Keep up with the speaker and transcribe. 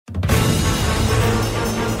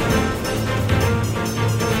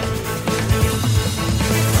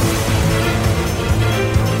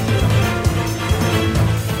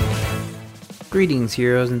Greetings,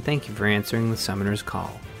 heroes, and thank you for answering the Summoner's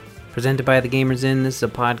Call. Presented by The Gamers Inn, this is a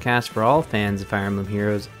podcast for all fans of Fire Emblem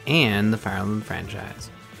Heroes and the Fire Emblem franchise.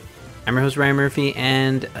 I'm your host, Ryan Murphy,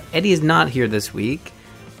 and Eddie is not here this week.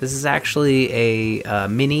 This is actually a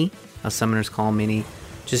Summoner's Call mini.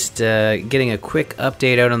 Just getting a quick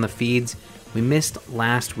update out on the feeds. We missed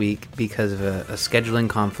last week because of a scheduling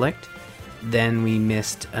conflict. Then we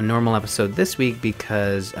missed a normal episode this week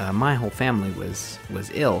because my whole family was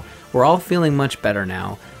ill. We're all feeling much better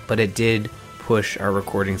now, but it did push our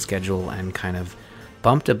recording schedule and kind of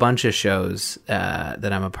bumped a bunch of shows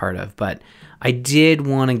that I'm a part of. But I did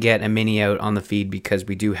want to get a mini out on the feed because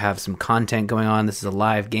we do have some content going on. This is a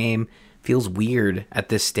live game. Feels weird at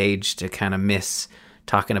this stage to kind of miss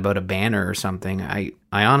talking about a banner or something. I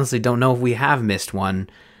honestly don't know if we have missed one.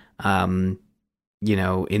 In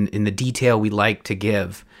the detail we like to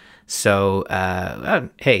give. So,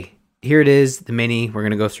 hey, here it is, the mini. We're going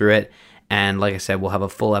to go through it. And like I said, we'll have a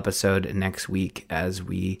full episode next week as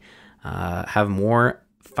we have more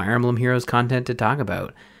Fire Emblem Heroes content to talk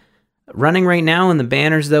about. Running right now in the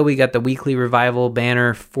banners, though, we got the Weekly Revival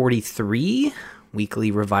banner 43, Weekly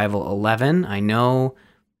Revival 11. I know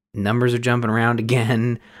numbers are jumping around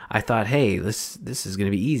again. I thought, hey, this is going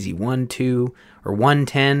to be easy. 1, 2, or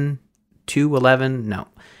 110. 211, no,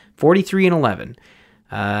 43 and 11.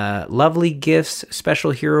 Lovely Gifts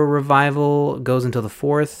Special Hero Revival goes until the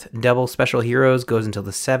 4th. Double Special Heroes goes until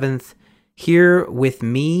the 7th. Here With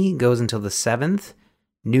Me goes until the 7th.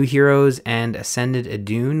 New Heroes and Ascended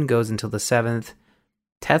Adun goes until the 7th.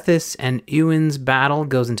 Tethys and Ewan's Battle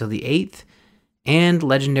goes until the 8th. And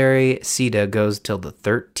Legendary Sita goes till the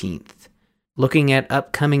 13th. Looking at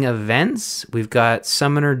upcoming events, we've got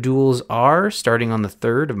Summoner Duels R starting on the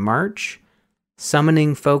 3rd of March.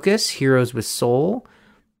 Summoning Focus, Heroes with Soul,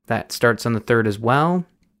 that starts on the 3rd as well.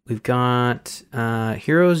 We've got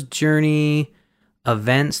Heroes Journey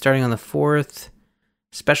event starting on the 4th.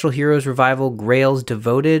 Special Heroes Revival Grails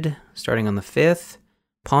Devoted starting on the 5th.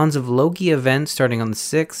 Pawns of Loki event starting on the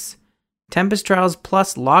 6th. Tempest Trials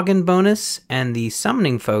Plus login bonus and the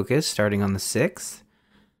Summoning Focus starting on the 6th.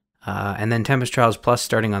 And then Tempest Trials Plus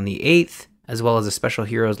starting on the 8th, as well as a Special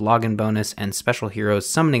Heroes login bonus and Special Heroes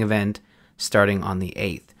Summoning event starting on the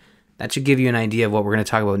 8th. That should give you an idea of what we're going to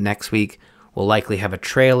talk about next week. We'll likely have a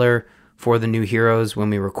trailer for the new heroes when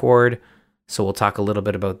we record, so we'll talk a little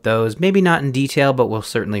bit about those. Maybe not in detail, but we'll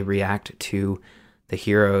certainly react to the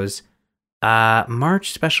heroes.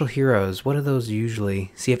 March Special Heroes, what are those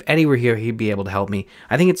usually? See, if Eddie were here, he'd be able to help me.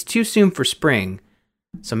 I think it's too soon for spring,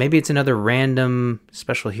 so maybe it's another random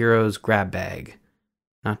Special Heroes grab bag.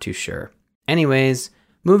 Not too sure. Anyways,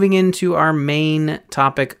 moving into our main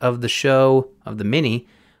topic of the show, of the mini,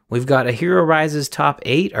 we've got A Hero Rises top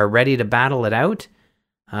 8 are ready to battle it out.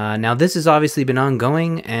 Now, this has obviously been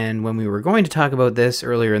ongoing, and when we were going to talk about this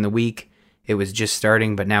earlier in the week, it was just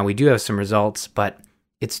starting, but now we do have some results. But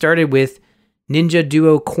it started with Ninja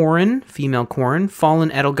Duo Corrin, female Corrin, Fallen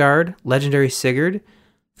Edelgard, Legendary Sigurd,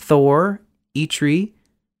 Thor, Eitri,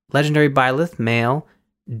 Legendary Byleth, male,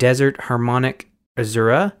 Desert Harmonic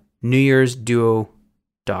Azura, New Year's Duo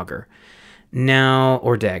Dagger. Now,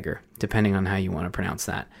 or Dagger, depending on how you want to pronounce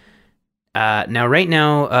that. Right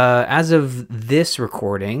now, as of this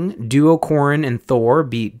recording, Duo Corrin and Thor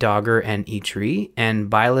beat Dagger and Eitri, and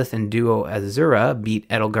Byleth and Duo Azura beat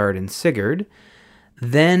Edelgard and Sigurd.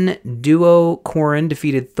 Then Duo Corrin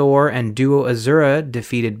defeated Thor, and Duo Azura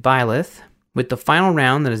defeated Byleth, with the final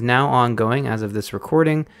round that is now ongoing as of this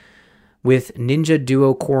recording, with Ninja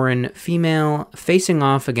Duo Corrin female facing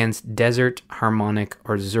off against Desert Harmonic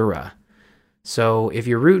Azura. So if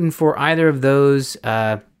you're rooting for either of those,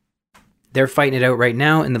 they're fighting it out right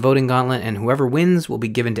now in the voting gauntlet, and whoever wins will be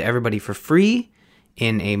given to everybody for free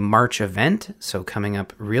in a March event, so coming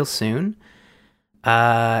up real soon.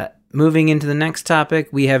 Moving into the next topic,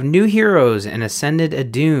 we have New Heroes and Ascended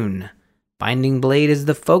Adun. Binding Blade is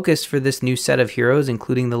the focus for this new set of heroes,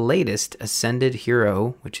 including the latest Ascended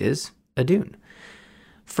hero, which is Adun.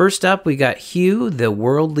 First up, we got Hugh, the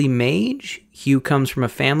Worldly Mage. Hugh comes from a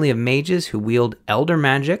family of mages who wield Elder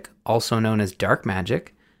Magic, also known as Dark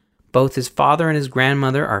Magic. Both his father and his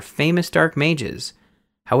grandmother are famous dark mages.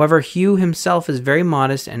 However, Hugh himself is very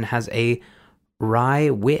modest and has a wry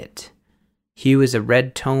wit. Hugh is a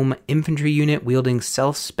red tome infantry unit wielding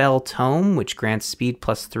Self-Spell Tome, which grants speed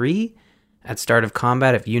 +3. At start of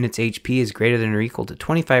combat, if unit's HP is greater than or equal to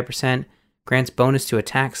 25%, grants bonus to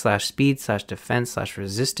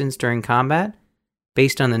attack/speed/defense/resistance during combat,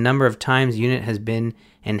 based on the number of times unit has been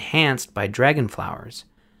enhanced by dragon flowers.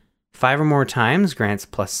 5 or more times grants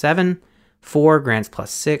 +7, 4 grants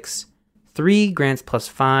 +6, 3 grants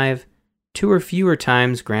 +5, 2 or fewer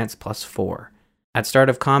times grants +4. At start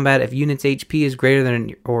of combat, if unit's HP is greater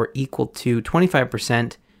than or equal to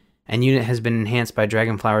 25%, and unit has been enhanced by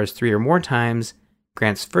Dragon Flowers 3 or more times,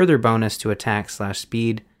 grants further bonus to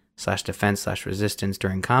attack/speed/defense/resistance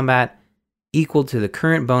during combat, equal to the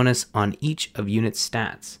current bonus on each of unit's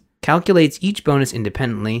stats. Calculates each bonus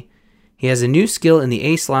independently. He has a new skill in the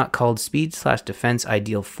A slot called Speed/Defense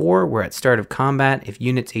Ideal 4, where at start of combat, if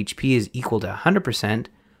unit's HP is equal to 100%,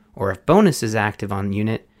 or if bonus is active on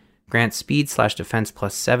unit, grants Speed/Defense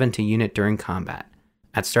plus 7 to unit during combat.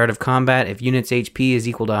 At start of combat, if unit's HP is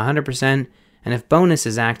equal to 100%, and if bonus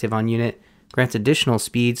is active on unit, grants additional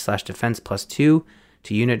Speed/Defense plus 2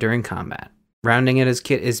 to unit during combat. Rounding out his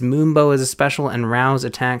kit is Moonbow as a special and Rouse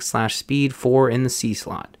attack/speed 4 in the C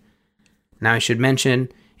slot. Now I should mention,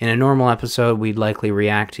 in a normal episode, we'd likely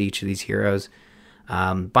react to each of these heroes.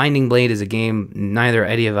 Binding Blade is a game neither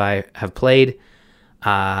Eddie or I have played.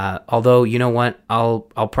 Although, you know what?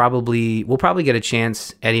 We'll probably get a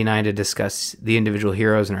chance, Eddie and I, to discuss the individual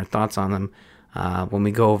heroes and our thoughts on them when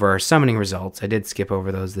we go over our summoning results. I did skip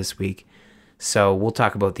over those this week. So we'll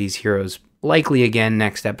talk about these heroes likely again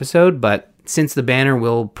next episode, but since the banner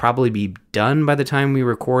will probably be done by the time we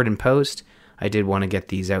record and post, I did want to get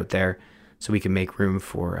these out there so we can make room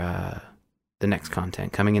for the next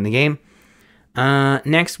content coming in the game.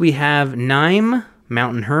 Next we have Naim,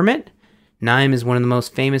 Mountain Hermit. Naim is one of the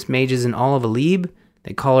most famous mages in all of Alib.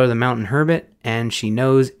 They call her the Mountain Hermit, and she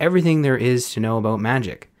knows everything there is to know about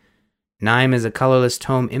magic. Naim is a colorless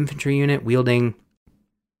tome infantry unit wielding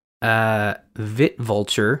Vit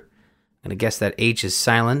Vulture. I'm going to guess that H is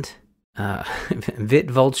silent. Vit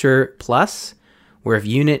Vulture Plus, where if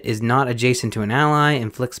unit is not adjacent to an ally,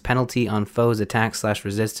 inflicts penalty on foes'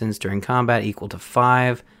 attack/resistance during combat equal to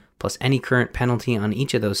 5, plus any current penalty on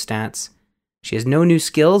each of those stats. She has no new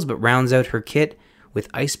skills, but rounds out her kit with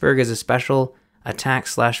Iceberg as a special,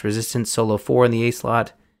 attack/resistance solo 4 in the A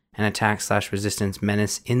slot, and attack/resistance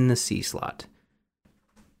menace in the C slot.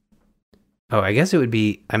 Oh, I guess it would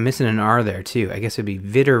be, I'm missing an R there too. I guess it would be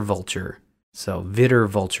Vitter Vulture. So Vitter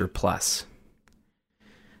Vulture Plus.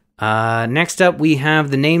 Next up, we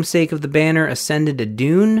have the namesake of the banner, Ascended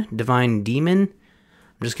Adun, Divine Demon.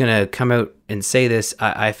 I'm just going to come out and say this.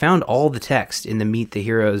 I found all the text in the Meet the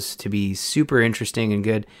Heroes to be super interesting and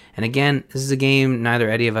good. And again, this is a game neither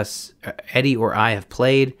Eddie or I have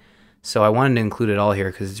played, so I wanted to include it all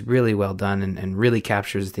here because it's really well done and really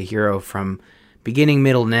captures the hero from beginning,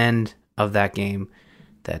 middle, and end of that game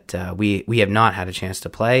that we have not had a chance to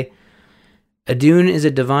play. Adun is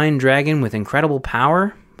a divine dragon with incredible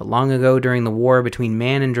power, but long ago during the war between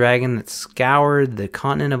man and dragon that scoured the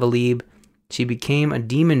continent of Alib, she became a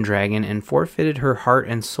demon dragon and forfeited her heart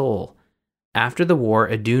and soul. After the war,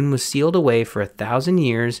 Adun was sealed away for 1,000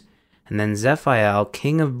 years, and then Zephiel,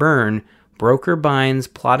 king of Bern, broke her binds,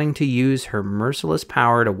 plotting to use her merciless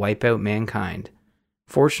power to wipe out mankind.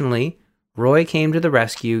 Fortunately, Roy came to the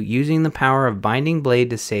rescue, using the power of Binding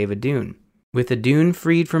Blade to save Adun. With Adun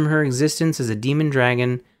freed from her existence as a demon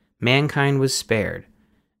dragon, mankind was spared.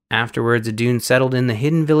 Afterwards, Adun settled in the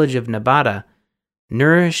hidden village of Nabata.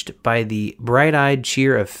 Nourished by the bright-eyed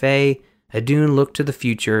cheer of Fae, Adun looked to the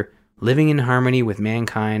future, living in harmony with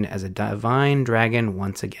mankind as a divine dragon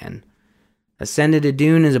once again. Ascended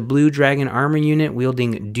Adun is a blue dragon armor unit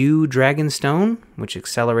wielding Dew Dragonstone, which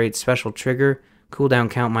accelerates special trigger,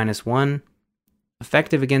 cooldown count -1.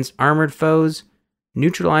 Effective against armored foes.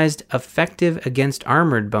 Neutralized effective against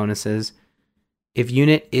armored bonuses. If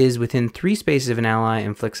unit is within 3 spaces of an ally,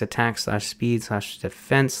 inflicts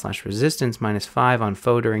attack/speed/defense/resistance -5 on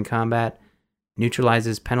foe during combat,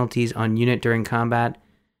 neutralizes penalties on unit during combat,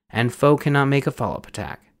 and foe cannot make a follow-up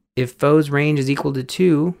attack. If foe's range is equal to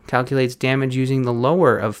 2, calculates damage using the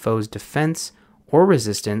lower of foe's defense or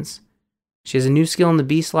resistance. She has a new skill in the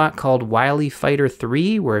B slot called Wily Fighter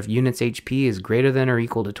 3, where if unit's HP is greater than or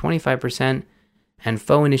equal to 25%, and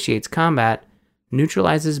foe initiates combat,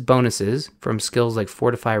 neutralizes bonuses from skills like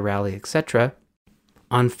Fortify, Rally, etc.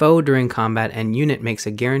 on foe during combat, and unit makes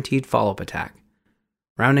a guaranteed follow-up attack.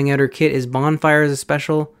 Rounding out her kit is Bonfire as a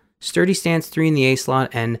special, Sturdy Stance 3 in the A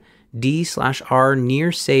slot, and D/R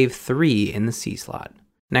Near Save 3 in the C slot.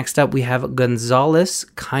 Next up, we have Gonzalez,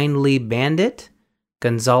 Kindly Bandit.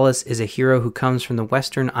 Gonzalez is a hero who comes from the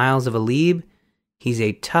Western Isles of Alib. He's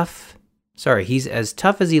as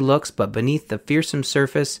tough as he looks, but beneath the fearsome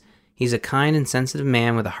surface, he's a kind and sensitive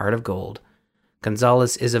man with a heart of gold.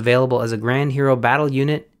 Gonzalez is available as a Grand Hero battle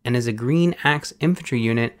unit and is a Green Axe infantry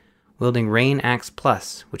unit wielding Rain Axe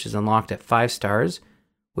Plus, which is unlocked at 5 stars,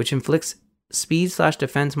 which inflicts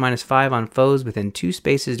speed/defense -5 on foes within 2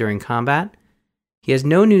 spaces during combat. He has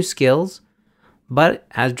no new skills, but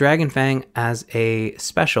has Dragonfang as a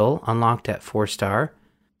special unlocked at 4-star,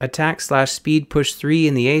 Attack/Speed Push 3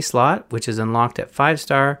 in the A slot, which is unlocked at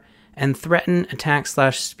 5-star, and Threaten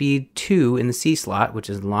Attack/Speed 2 in the C slot, which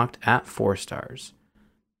is unlocked at 4 stars.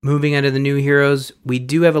 Moving on to the new heroes, we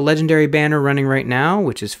do have a legendary banner running right now,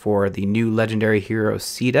 which is for the new legendary hero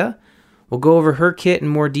Sita. We'll go over her kit in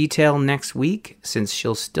more detail next week, since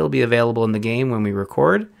she'll still be available in the game when we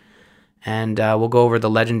record. And we'll go over the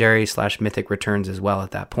legendary/mythic returns as well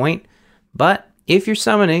at that point. But if you're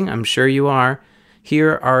summoning, I'm sure you are,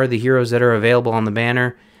 here are the heroes that are available on the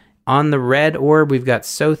banner. On the red orb, we've got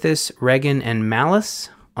Sothis, Regan, and Malice.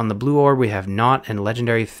 On the blue orb, we have Naut and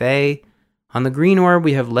legendary Faye. On the green orb,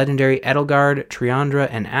 we have legendary Edelgard, Triandra,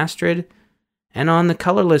 and Astrid. And on the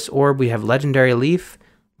colorless orb, we have legendary Leaf,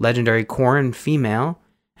 legendary Corrin female,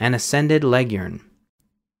 and ascended Leguern.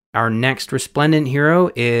 Our next resplendent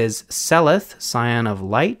hero is Seleth, Scion of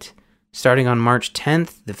Light. Starting on March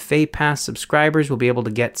 10th, the Fae Pass subscribers will be able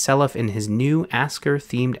to get Seleth in his new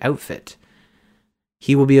Asker-themed outfit.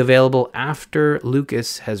 He will be available after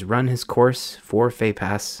Lucas has run his course for Fae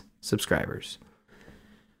Pass subscribers.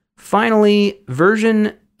 Finally,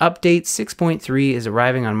 version update 6.3 is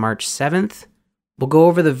arriving on March 7th. We'll go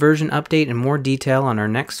over the version update in more detail on our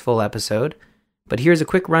next full episode, but here's a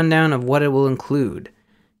quick rundown of what it will include.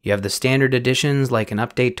 You have the standard additions like an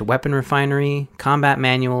update to Weapon Refinery, combat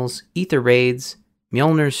manuals, Ether Raids,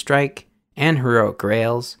 Mjolnir's Strike, and Heroic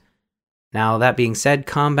Grails. Now, that being said,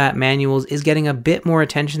 combat manuals is getting a bit more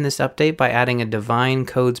attention this update by adding a Divine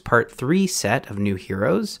Codes Part 3 set of new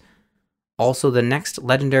heroes. Also, the next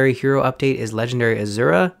legendary hero update is Legendary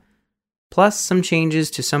Azura, plus some changes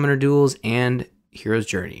to Summoner Duels and Hero's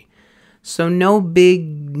Journey. So no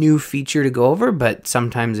big new feature to go over, but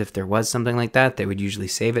sometimes if there was something like that, they would usually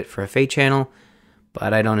save it for a Fae channel,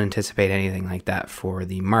 but I don't anticipate anything like that for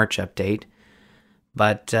the March update.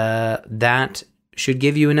 But that should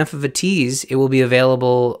give you enough of a tease. It will be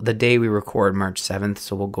available the day we record, March 7th,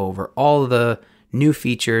 so we'll go over all the new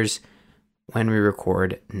features when we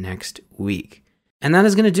record next week. And that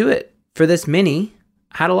is going to do it for this mini.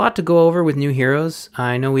 Had a lot to go over with new heroes.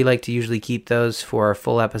 I know we like to usually keep those for our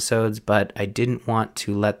full episodes, but I didn't want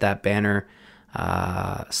to let that banner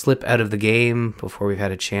slip out of the game before we've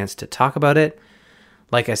had a chance to talk about it.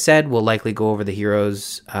 Like I said, we'll likely go over the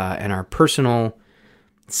heroes and our personal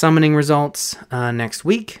summoning results next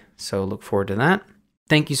week, so look forward to that.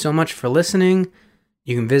 Thank you so much for listening.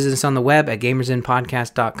 You can visit us on the web at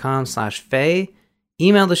gamersinpodcast.com/Fae.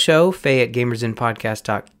 Email the show,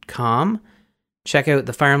 fae@gamersinpodcast.com. Check out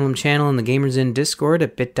the Fire Emblem channel in the Gamers Inn Discord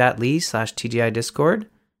at bit.ly/TGI Discord.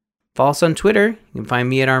 Follow us on Twitter. You can find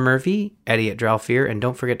me at rmurphy, Eddie at Dralfear, and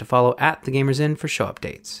don't forget to follow at the Gamers Inn for show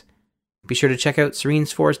updates. Be sure to check out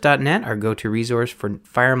serenesforest.net, our go-to resource for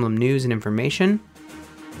Fire Emblem news and information.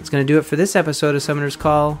 That's going to do it for this episode of Summoner's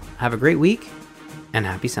Call. Have a great week, and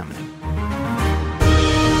happy summoning.